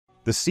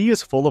The sea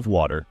is full of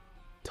water,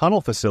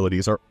 tunnel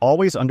facilities are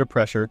always under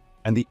pressure,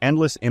 and the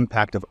endless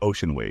impact of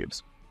ocean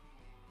waves.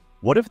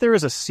 What if there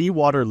is a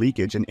seawater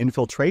leakage and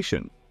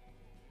infiltration?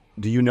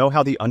 Do you know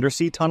how the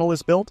undersea tunnel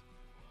is built?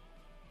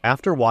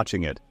 After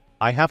watching it,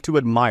 I have to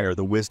admire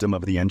the wisdom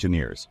of the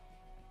engineers.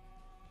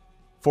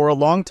 For a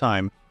long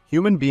time,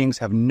 human beings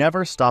have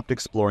never stopped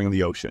exploring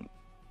the ocean.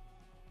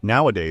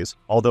 Nowadays,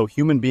 although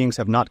human beings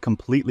have not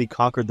completely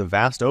conquered the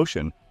vast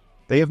ocean,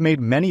 they have made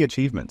many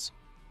achievements.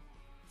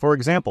 For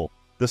example,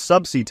 the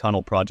subsea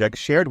tunnel project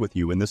shared with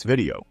you in this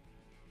video.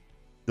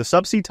 The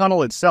subsea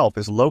tunnel itself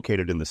is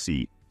located in the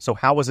sea, so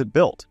how was it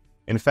built?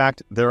 In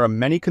fact, there are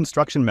many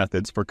construction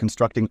methods for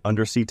constructing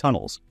undersea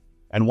tunnels,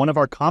 and one of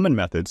our common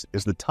methods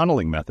is the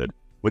tunneling method,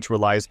 which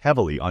relies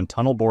heavily on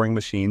tunnel boring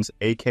machines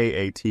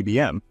aka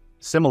TBM,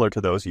 similar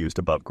to those used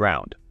above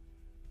ground.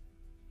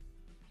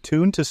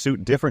 Tuned to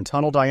suit different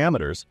tunnel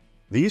diameters,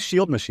 these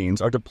shield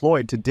machines are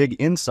deployed to dig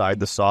inside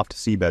the soft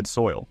seabed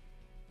soil.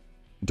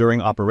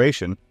 During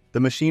operation, the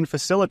machine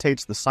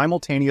facilitates the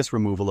simultaneous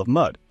removal of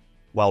mud,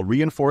 while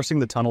reinforcing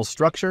the tunnel's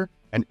structure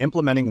and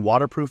implementing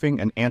waterproofing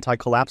and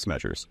anti-collapse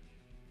measures.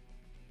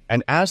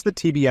 And as the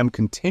TBM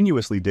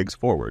continuously digs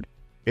forward,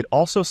 it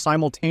also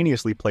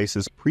simultaneously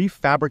places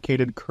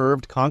prefabricated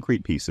curved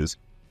concrete pieces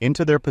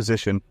into their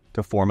position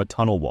to form a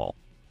tunnel wall.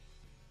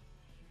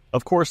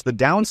 Of course, the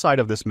downside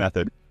of this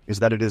method is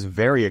that it is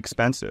very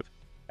expensive,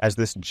 as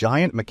this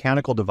giant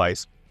mechanical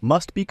device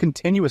must be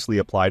continuously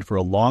applied for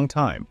a long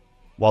time,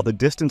 while the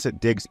distance it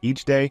digs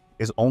each day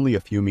is only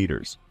a few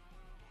meters.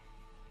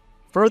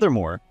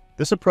 Furthermore,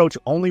 this approach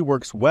only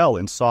works well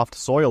in soft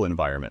soil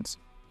environments,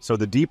 so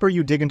the deeper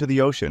you dig into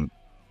the ocean,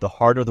 the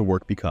harder the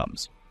work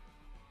becomes.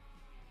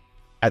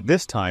 At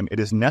this time, it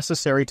is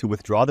necessary to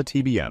withdraw the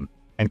TBM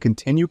and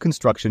continue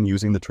construction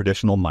using the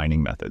traditional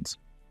mining methods.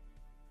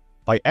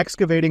 By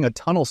excavating a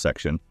tunnel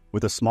section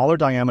with a smaller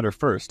diameter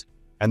first,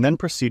 and then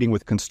proceeding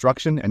with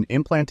construction and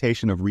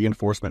implantation of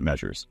reinforcement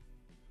measures,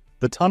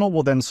 the tunnel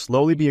will then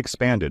slowly be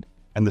expanded,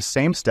 and the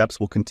same steps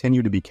will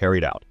continue to be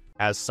carried out.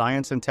 As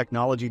science and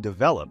technology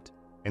developed,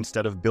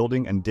 instead of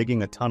building and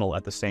digging a tunnel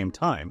at the same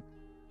time,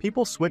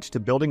 people switched to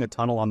building a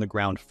tunnel on the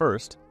ground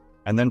first,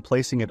 and then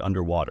placing it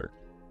underwater.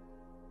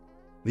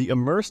 The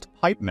immersed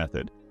pipe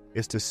method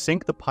is to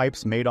sink the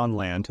pipes made on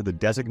land to the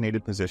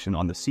designated position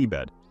on the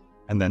seabed,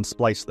 and then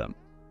splice them.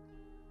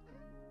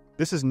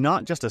 This is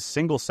not just a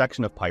single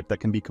section of pipe that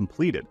can be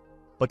completed,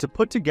 but to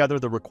put together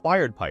the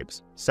required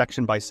pipes,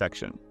 section by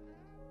section.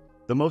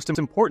 The most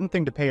important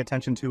thing to pay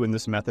attention to in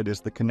this method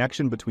is the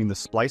connection between the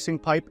splicing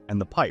pipe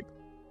and the pipe,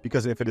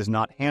 because if it is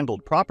not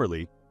handled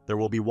properly, there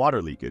will be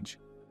water leakage.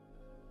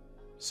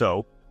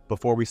 So,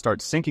 before we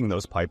start sinking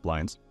those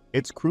pipelines,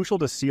 it's crucial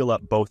to seal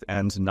up both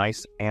ends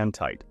nice and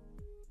tight.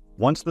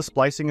 Once the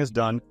splicing is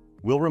done,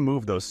 we'll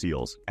remove those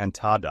seals, and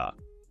ta-da!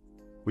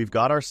 We've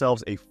got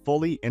ourselves a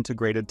fully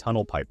integrated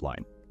tunnel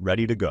pipeline,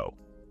 ready to go.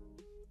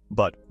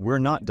 But we're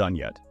not done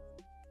yet.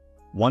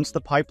 Once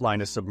the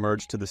pipeline is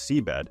submerged to the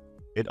seabed,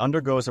 it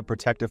undergoes a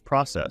protective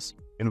process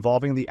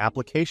involving the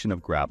application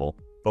of gravel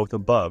both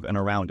above and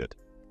around it.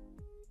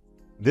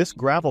 This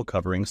gravel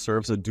covering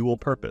serves a dual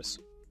purpose,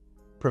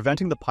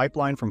 preventing the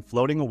pipeline from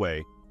floating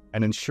away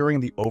and ensuring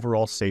the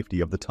overall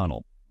safety of the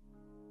tunnel.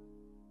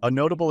 A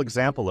notable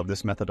example of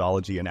this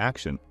methodology in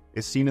action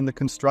is seen in the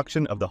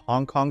construction of the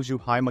Hong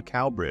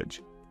Kong-Zhuhai-Macau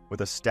Bridge,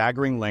 with a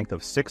staggering length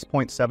of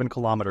 6.7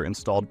 kilometers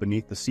installed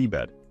beneath the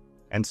seabed,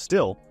 and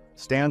still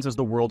stands as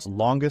the world's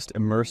longest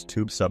immersed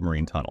tube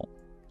submarine tunnel.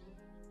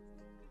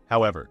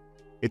 However,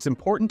 it's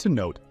important to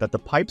note that the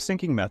pipe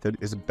sinking method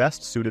is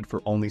best suited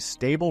for only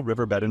stable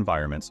riverbed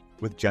environments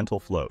with gentle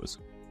flows.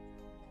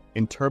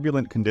 In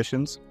turbulent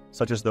conditions,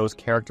 such as those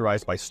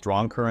characterized by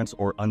strong currents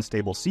or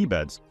unstable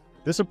seabeds,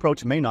 this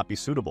approach may not be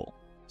suitable.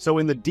 So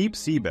in the deep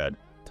seabed,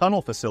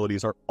 tunnel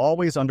facilities are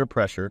always under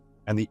pressure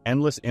and the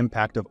endless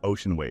impact of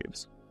ocean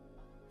waves.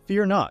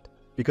 Fear not,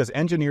 because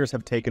engineers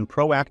have taken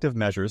proactive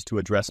measures to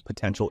address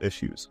potential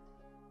issues.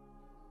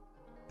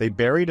 They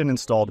buried and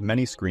installed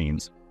many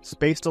screens,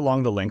 spaced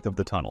along the length of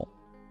the tunnel.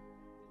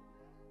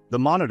 The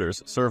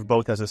monitors serve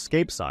both as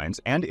escape signs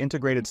and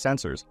integrated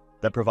sensors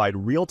that provide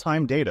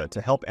real-time data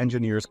to help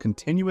engineers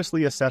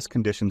continuously assess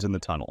conditions in the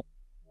tunnel.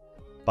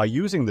 By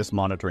using this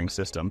monitoring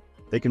system,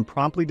 they can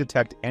promptly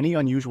detect any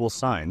unusual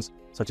signs,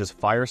 such as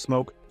fire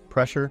smoke,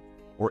 pressure,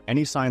 or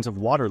any signs of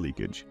water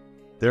leakage,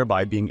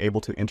 thereby being able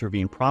to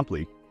intervene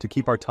promptly to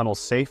keep our tunnels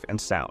safe and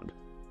sound.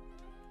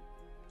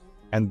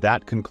 And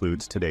that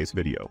concludes today's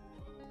video.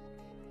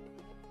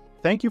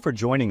 Thank you for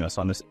joining us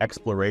on this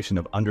exploration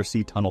of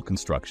undersea tunnel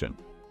construction.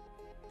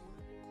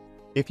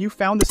 If you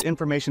found this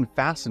information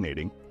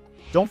fascinating,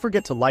 don't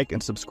forget to like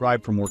and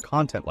subscribe for more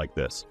content like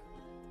this.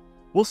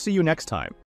 We'll see you next time.